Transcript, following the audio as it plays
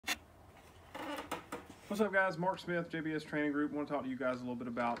What's up, guys? Mark Smith, JBS Training Group. I want to talk to you guys a little bit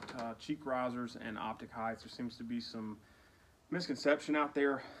about cheek risers and optic heights. There seems to be some misconception out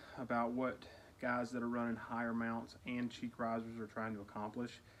there about what guys that are running higher mounts and cheek risers are trying to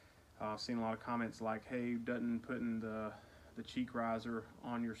accomplish. I've seen a lot of comments like, hey, doesn't putting the cheek riser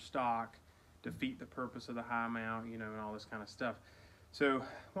on your stock defeat the purpose of the high mount, and all this kind of stuff. So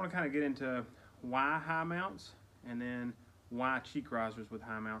I want to kind of get into why high mounts and then why cheek risers with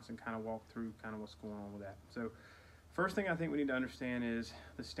high mounts and kind of walk through kind of what's going on with that. So first thing I think we need to understand is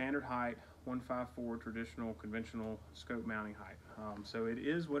the standard height, 154 traditional conventional scope mounting height. So it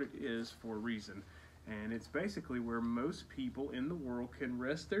is what it is for a reason, and it's basically where most people in the world can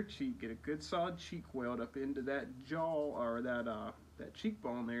rest their cheek, get a good solid cheek weld up into that jaw or that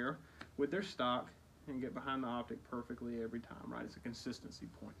cheekbone there with their stock, and get behind the optic perfectly every time, right? It's a consistency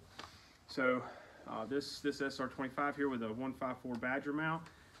point. So this SR25 here with a 154 Badger mount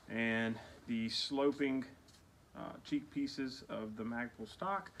and the sloping cheek pieces of the Magpul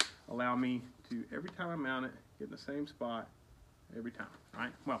stock allow me to, every time I mount it, get in the same spot every time,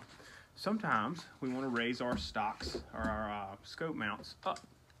 right? Well, sometimes we want to raise our stocks or our scope mounts up,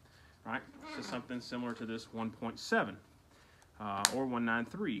 right? So something similar to this 1.7 or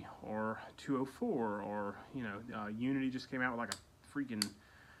 193 or 204, or Unity just came out with like a freaking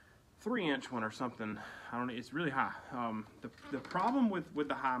 3-inch one or something. I don't know, it's really high. The problem with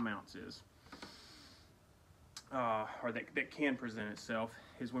the high mounts is, or that can present itself,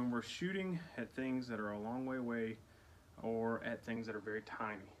 is when we're shooting at things that are a long way away or at things that are very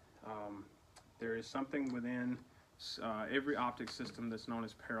tiny. There is something within every optic system that's known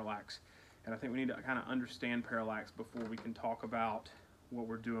as parallax, and I think we need to kind of understand parallax before we can talk about what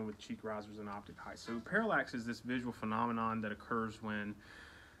we're doing with cheek risers and optic heights. So parallax is this visual phenomenon that occurs when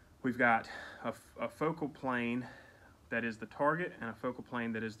we've got a focal plane that is the target and a focal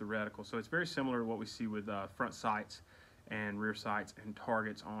plane that is the reticle. So it's very similar to what we see with front sights and rear sights and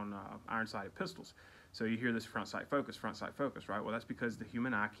targets on iron-sighted pistols. So you hear this front sight focus, right? Well, that's because the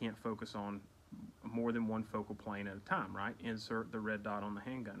human eye can't focus on more than one focal plane at a time, right? Insert the red dot on the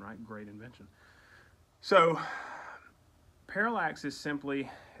handgun, right? Great invention. So parallax is simply,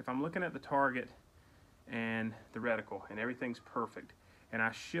 if I'm looking at the target and the reticle and everything's perfect, and I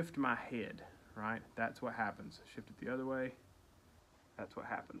shift my head, right? That's what happens. Shift it the other way, that's what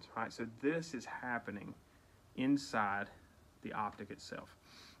happens, right? So this is happening inside the optic itself.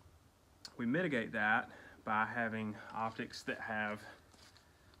 We mitigate that by having optics that have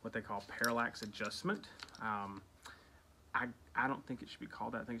what they call parallax adjustment. I don't think it should be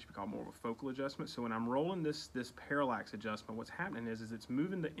called that. I think it should be called more of a focal adjustment. So when I'm rolling this parallax adjustment, what's happening is it's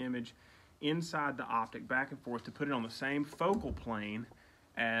moving the image inside the optic back and forth to put it on the same focal plane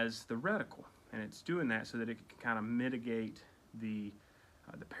as the reticle, and it's doing that so that it can kind of mitigate the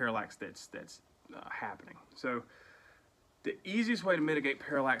parallax that's happening. So the easiest way to mitigate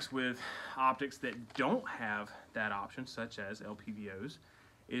parallax with optics that don't have that option, such as LPVOs,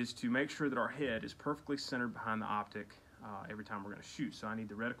 is to make sure that our head is perfectly centered behind the optic every time we're going to shoot. So I need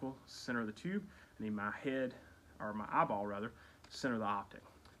the reticle center of the tube, I need my head, or my eyeball rather, center of the optic.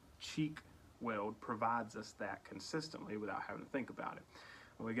 Cheek weld provides us that consistently without having to think about it.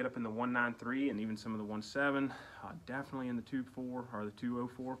 When we get up in the 193 and even some of the 17, definitely in the 24 or the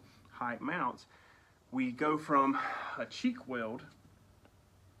 204 height mounts, we go from a cheek weld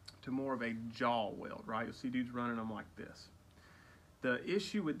to more of a jaw weld, right? You'll see dudes running them like this. The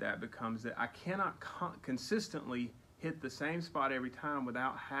issue with that becomes that I cannot consistently hit the same spot every time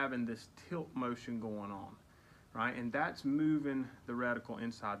without having this tilt motion going on, right? And that's moving the reticle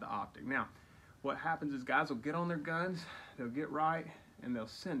inside the optic. Now, what happens is guys will get on their guns, they'll get right, and they'll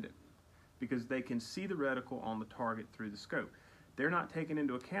send it because they can see the reticle on the target through the scope. They're not taking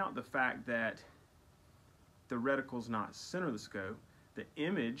into account the fact that the reticle's not center of the scope, the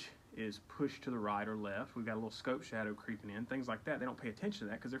image is pushed to the right or left, we've got a little scope shadow creeping in, things like that. They don't pay attention to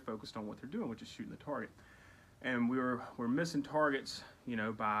that because they're focused on what they're doing, which is shooting the target. And we're missing targets,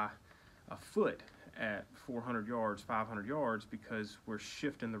 by a foot at 400 yards, 500 yards, because we're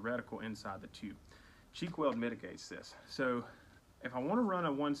shifting the reticle inside the tube. Cheek weld mitigates this. So if I want to run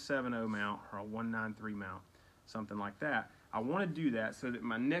a 170 mount or a 193 mount, something like that, I want to do that so that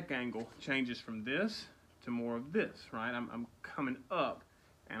my neck angle changes from this to more of this, right? I'm coming up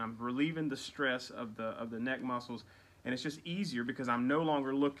and I'm relieving the stress of the neck muscles, and it's just easier because I'm no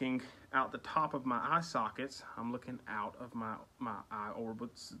longer looking out the top of my eye sockets. I'm looking out of my eye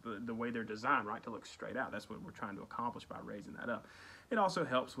orbits the way they're designed, right, to look straight out. That's what we're trying to accomplish by raising that up. It also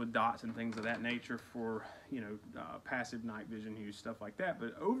helps with dots and things of that nature for passive night vision use, stuff like that.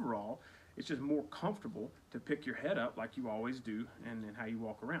 But overall, it's just more comfortable to pick your head up like you always do and how you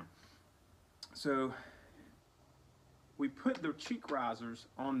walk around. So we put the cheek risers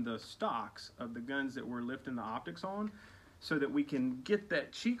on the stocks of the guns that we're lifting the optics on so that we can get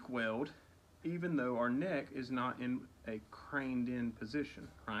that cheek weld even though our neck is not in a craned in position,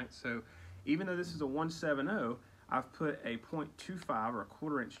 right? So even though this is a 170, I've put a 0.25 or a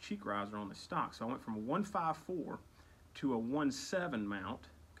 1/4 inch cheek riser on the stock. So I went from a 154 to a 1.7 mount,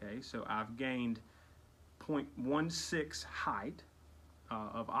 okay? So I've gained 0.16 height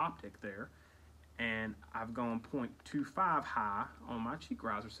of optic there, and I've gone 0.25 high on my cheek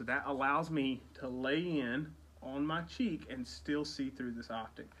riser. So that allows me to lay in on my cheek and still see through this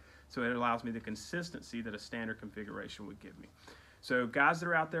optic. So it allows me the consistency that a standard configuration would give me. So guys that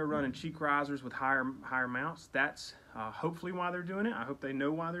are out there running cheek risers with higher mounts, that's hopefully why they're doing it. I hope they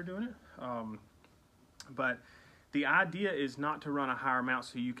know why they're doing it. But the idea is not to run a higher mount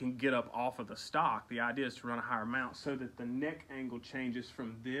so you can get up off of the stock. The idea is to run a higher mount so that the neck angle changes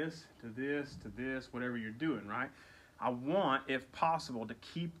from this to this to this, whatever you're doing, right? I want, if possible, to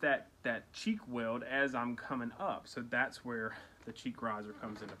keep that cheek weld as I'm coming up. So that's where the cheek riser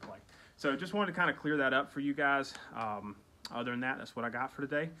comes into play. So just wanted to kind of clear that up for you guys. Other than that, that's what I got for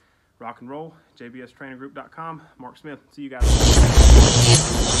today. Rock and roll, jbstraininggroup.com. Mark Smith. See you guys.